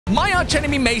My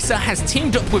archenemy Mesa has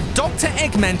teamed up with Dr.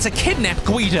 Eggman to kidnap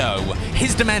G.U.I.D.O.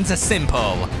 His demands are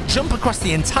simple. Jump across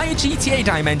the entire GTA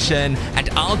dimension, and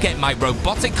I'll get my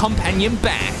robotic companion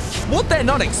back. What they're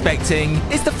not expecting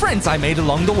is the friends I made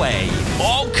along the way.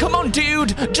 Oh, come on,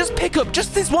 dude. Just pick up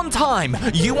just this one time.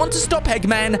 You want to stop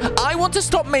Eggman. I want to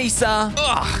stop Mesa.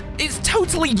 Ugh, it's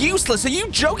totally useless. Are you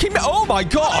joking me? Oh, my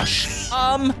gosh.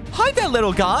 Hi there,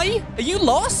 little guy. Are you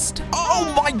lost?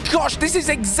 Oh, my gosh. This is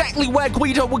exactly where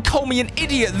G.U.I.D.O. would call me an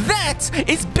idiot. That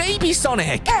is Baby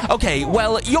Sonic. Okay,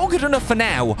 well, you're good enough for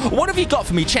now. What have you got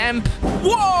for me, champ?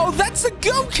 Whoa, that's a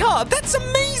go-kart. That's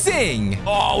amazing.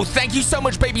 Oh, thank you so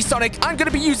much, Baby Sonic. I'm going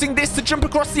to be using this to jump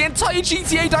across the entire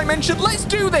GTA dimension. Let's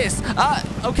do this.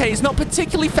 Okay, it's not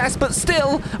particularly fast, but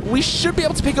still, we should be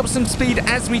able to pick up some speed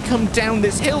as we come down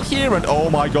this hill here. And oh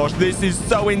my gosh, this is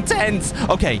so intense.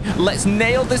 Okay, let's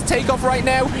nail this takeoff right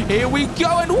now. Here we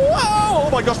go. And whoa, oh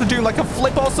my gosh, we're doing like a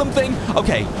flip or something.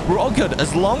 Okay, we're all good.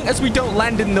 As long as we don't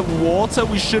land in the water,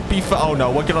 we should be fine. Oh no,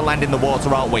 we're going to land in the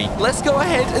water, aren't we? Let's go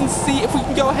ahead and see if we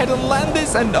can go ahead and land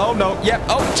this. And oh no, yep.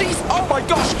 Oh jeez, oh my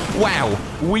gosh. Wow,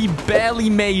 we barely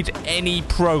made any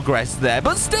progress there,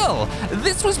 but still,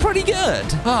 this was pretty good.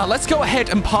 Let's go ahead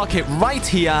and park it right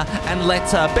here and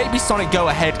let Baby Sonic go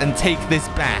ahead and take this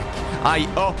back.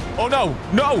 Oh no.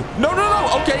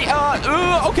 Okay,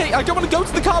 okay, I don't want to go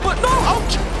to the car, but no,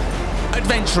 ouch.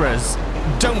 Adventurers,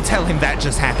 don't tell him that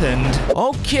just happened.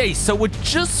 Okay, so we're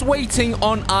just waiting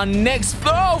on our next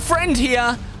friend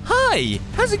here. Hi,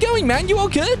 how's it going, man? You all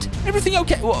good? Everything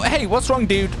okay? Well, hey, what's wrong,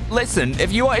 dude? Listen,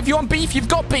 if you want beef, you've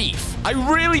got beef. I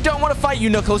really don't want to fight you,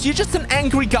 Knuckles. You're just an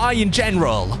angry guy in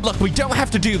general. Look, we don't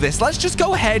have to do this. Let's just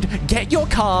go ahead, get your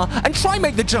car, and try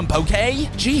make the jump, okay?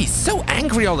 Jeez, so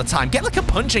angry all the time. Get like a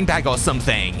punching bag or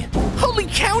something. Holy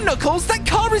cow, Knuckles, that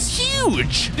car is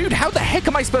huge. Dude, how the heck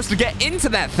am I supposed to get into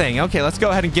that thing? Okay, let's go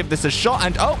ahead and give this a shot.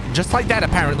 And oh, just like that,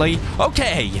 apparently.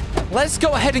 Okay, let's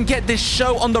go ahead and get this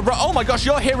show on the road. Oh my gosh,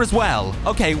 you're here as well.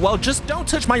 Okay, well, just don't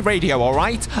touch my radio, all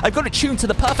right? I've got it tuned to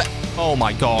the perfect... Oh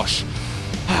my gosh.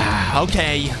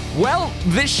 Okay, well,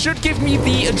 this should give me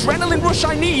the adrenaline rush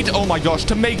I need. Oh my gosh,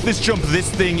 to make this jump, this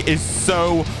thing is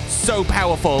so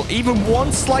powerful. Even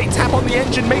one slight tap on the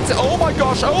engine makes it... Oh my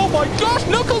gosh,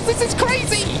 Knuckles, this is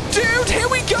crazy. Dude, here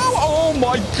we go. Oh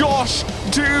my gosh,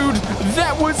 dude,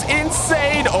 that was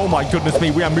insane. Oh my goodness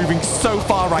me, we are moving so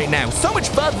far right now. So much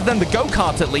further than the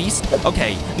go-kart, at least.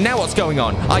 Okay, now what's going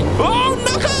on? Oh,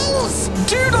 Knuckles!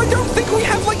 Dude, I don't think we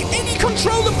have, like, any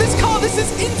control of this car. This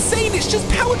is insane. It's just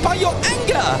powered by your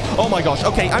anger. Oh my gosh,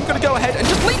 okay, I'm gonna go ahead and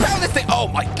just leap out of this thing. Oh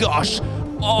my gosh.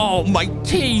 Oh, my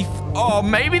teeth. Oh,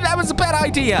 maybe that was a bad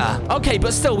idea. Okay,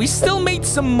 but still, we still made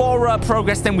some more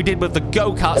progress than we did with the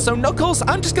go-kart. So, Knuckles,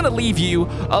 I'm just going to leave you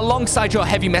alongside your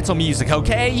heavy metal music,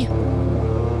 okay?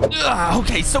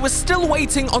 Okay, so we're still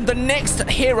waiting on the next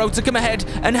hero to come ahead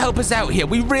and help us out here.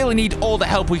 We really need all the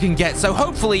help we can get, so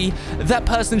hopefully that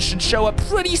person should show up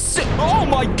pretty soon. Oh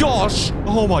my gosh,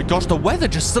 the weather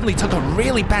just suddenly took a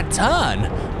really bad turn.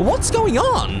 What's going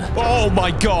on? Oh my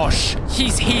gosh,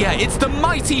 he's here. It's the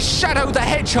mighty Shadow the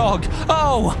Hedgehog.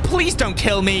 Oh, please don't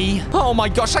kill me. Oh my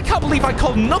gosh, I can't believe I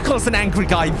called Knuckles an angry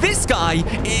guy. This guy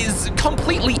is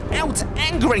completely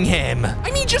out-angering him. I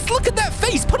mean, just look at that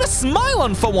face. Put a smile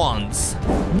on for once.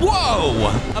 Whoa,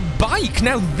 a bike.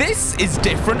 Now this is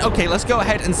different. Okay, let's go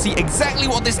ahead and see exactly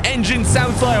what this engine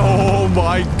sounds like. Oh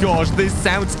my gosh, this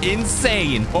sounds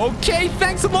insane. Okay,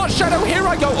 thanks a lot, Shadow. Here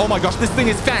I go. Oh my gosh, this thing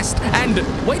is fast. And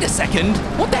wait a second.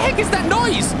 What the heck is that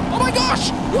noise? Oh my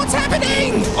gosh, what's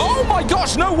happening? Oh my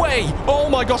gosh, no way. Oh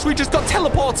my gosh, we just got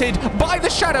teleported by the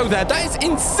Shadow there. That is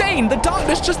insane. The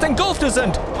darkness just engulfed us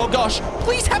and oh gosh,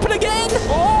 please happen again.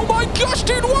 Oh my gosh,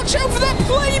 dude, watch out for that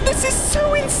plane. This is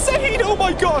so insane. Oh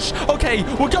my gosh. Okay,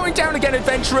 we're going down again,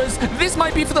 adventurers. This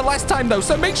might be for the last time though,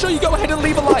 so make sure you go ahead and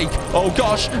leave a like. Oh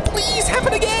gosh, please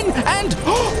happen again. And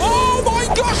oh my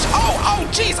gosh. Oh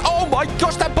jeez. Oh my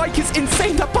gosh, that bike is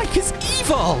insane. That bike is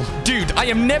evil. Dude, I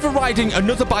am never riding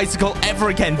another bicycle ever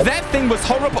again. That thing was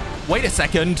horrible. Wait a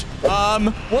second.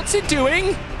 What's it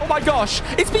doing? Oh my gosh,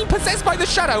 it's being possessed by the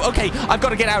Shadow. Okay, I've got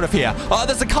to get out of here.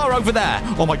 There's a car over there.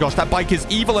 Oh my gosh, that bike is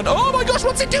evil and oh my gosh,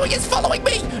 what's it doing? It's following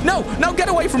me. No, get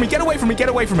away from me. Get away from me. Get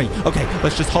away from me. Okay,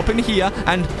 let's just hop in here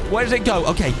and where did it go?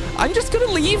 Okay, I'm just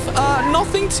gonna leave.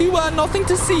 Nothing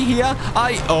to see here.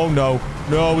 Oh no,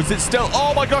 is it still?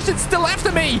 Oh my gosh, it's still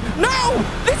after me. No,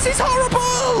 this is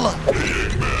horrible.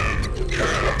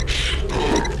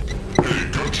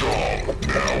 Good job.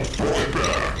 Now throw it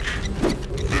back.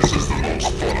 This is the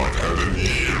most fun I've had in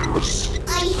years.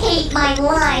 I hate my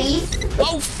life.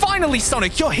 Oh, finally,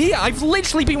 Sonic, you're here. I've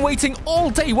literally been waiting all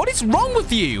day. What is wrong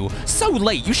with you? So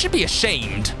late. You should be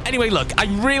ashamed. Anyway, look, I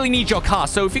really need your car,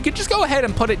 so if you could just go ahead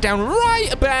and put it down right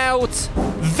about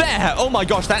there. Oh my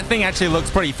gosh, that thing actually looks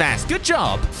pretty fast. Good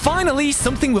job. Finally,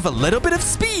 something with a little bit of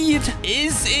speed.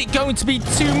 Is it going to be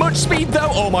too much speed, though?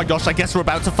 Oh my gosh, I guess we're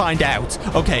about to find out.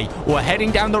 Okay, we're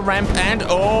heading down the ramp, and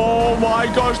oh my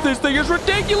gosh, this thing is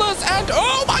ridiculous, and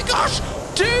oh my gosh,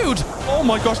 dude! Oh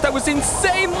my gosh, that was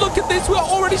insane. Look at this. We're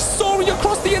already soaring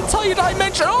across the entire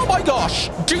dimension. Oh my gosh.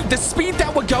 Dude, the speed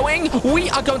that we're going, we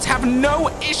are going to have no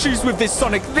issues with this,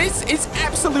 Sonic. This is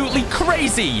absolutely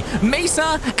crazy.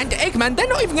 Mesa and Eggman, they're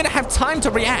not even going to have time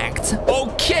to react.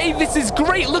 Okay, this is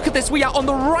great. Look at this. We are on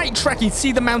the right track. You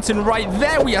see the mountain right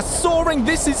there. We are soaring.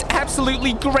 This is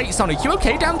absolutely great, Sonic. You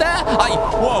okay down there?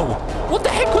 Whoa. What the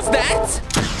heck was that?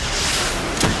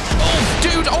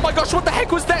 Dude, oh my gosh, what the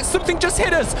heck was that? Something just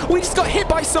hit us. We just got hit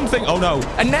by something. Oh no.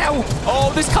 And now,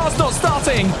 oh, this car's not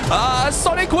starting.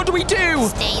 Sonic, what do we do?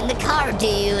 Stay in the car,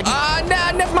 dude.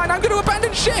 Nah, never mind. I'm going to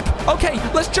abandon ship. Okay,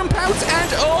 let's jump out and,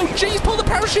 oh, geez, pull the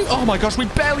parachute. Oh my gosh, we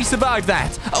barely survived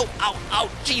that. Oh,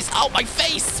 geez, oh, my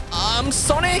face.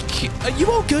 Sonic, are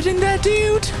you all good in there,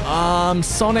 dude?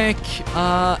 Sonic,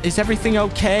 is everything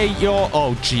okay?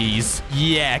 Oh, geez.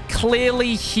 Yeah,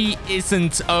 clearly he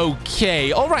isn't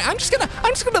okay. All right, I'm just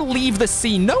gonna leave the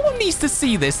scene. No one needs to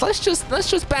see this. Let's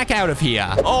just back out of here.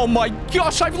 Oh my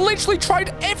gosh, I've literally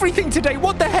tried everything today.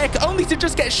 What the heck? Only to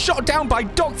just get shot down by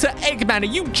Dr. Eggman. Are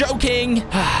you joking?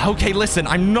 Okay, listen,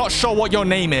 I'm not sure what your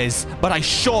name is, but I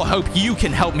sure hope you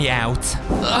can help me out.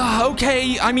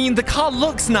 Okay, I mean, the car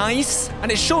looks nice,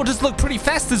 and it sure does look pretty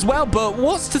fast as well, but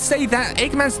what's to say that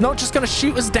Eggman's not just gonna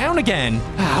shoot us down again?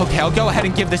 Okay, I'll go ahead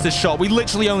and give this a shot. We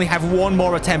literally only have one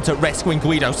more attempt at rescuing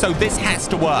G.U.I.D.O, so this has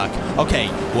to work. Okay,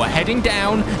 we're heading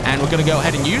down, and we're gonna go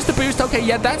ahead and use the boost. Okay,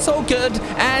 yeah, that's all good,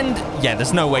 and yeah,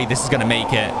 there's no way this is gonna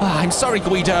make it. I'm sorry,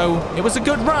 G.U.I.D.O. It was a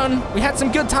good run. We had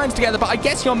some good times together, but I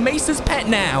guess you're Mesa's pet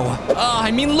now.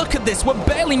 I mean, look at this. We're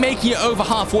barely making it over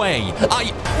halfway.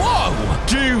 Whoa!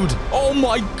 Dude! Oh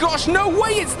my gosh, no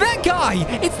way! It's that guy!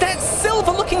 It's that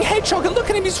silver-looking hedgehog, and look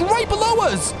at him, he's right below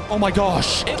us! Oh my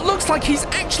gosh. It looks like he's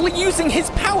actually using his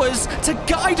powers to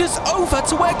guide us over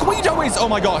to where G.U.I.D.O is. Oh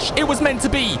my gosh, it was meant to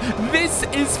be. This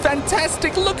is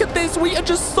fantastic. Look at this. We are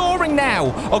just soaring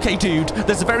now. Okay, dude,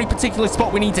 there's a very particular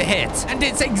spot we need to hit, and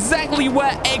it's exactly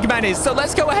where Eggman is, so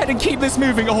let's go ahead and keep this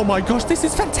moving. Oh my gosh, this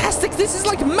is fantastic. This is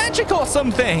like magic or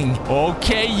something.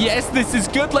 Okay, yes, this is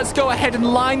good. Let's go ahead and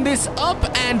line this up,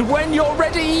 and when you're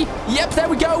ready, yep, there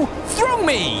we go. Throw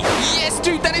me. Yes,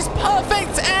 dude, that is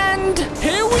perfect, and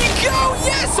here we go.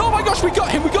 Yes, oh my gosh, we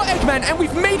got him. We got Eggman, and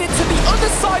we've made it to the other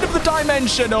side of the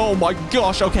dimension. Oh my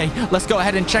gosh. Okay, let's go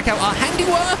ahead and check out our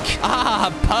handiwork.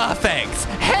 Perfect.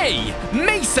 Hey,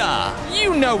 Mesa,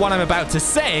 you know what I'm about to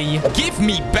say. Give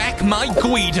me back my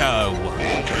G.U.I.D.O.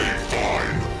 Okay,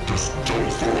 fine. Just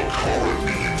don't throw a car at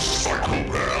me, you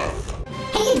psychopath.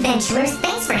 Hey, adventurers,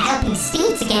 thanks for helping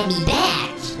Speed to get me back.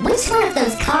 Which one of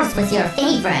those cars was your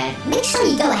favorite? Make sure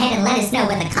you go ahead and let us know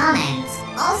in the comments.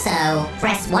 Also,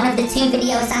 press one of the two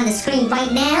videos on the screen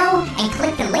right now and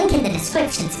click the link in the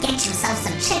description to get yourself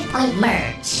some checkpoint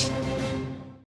merch.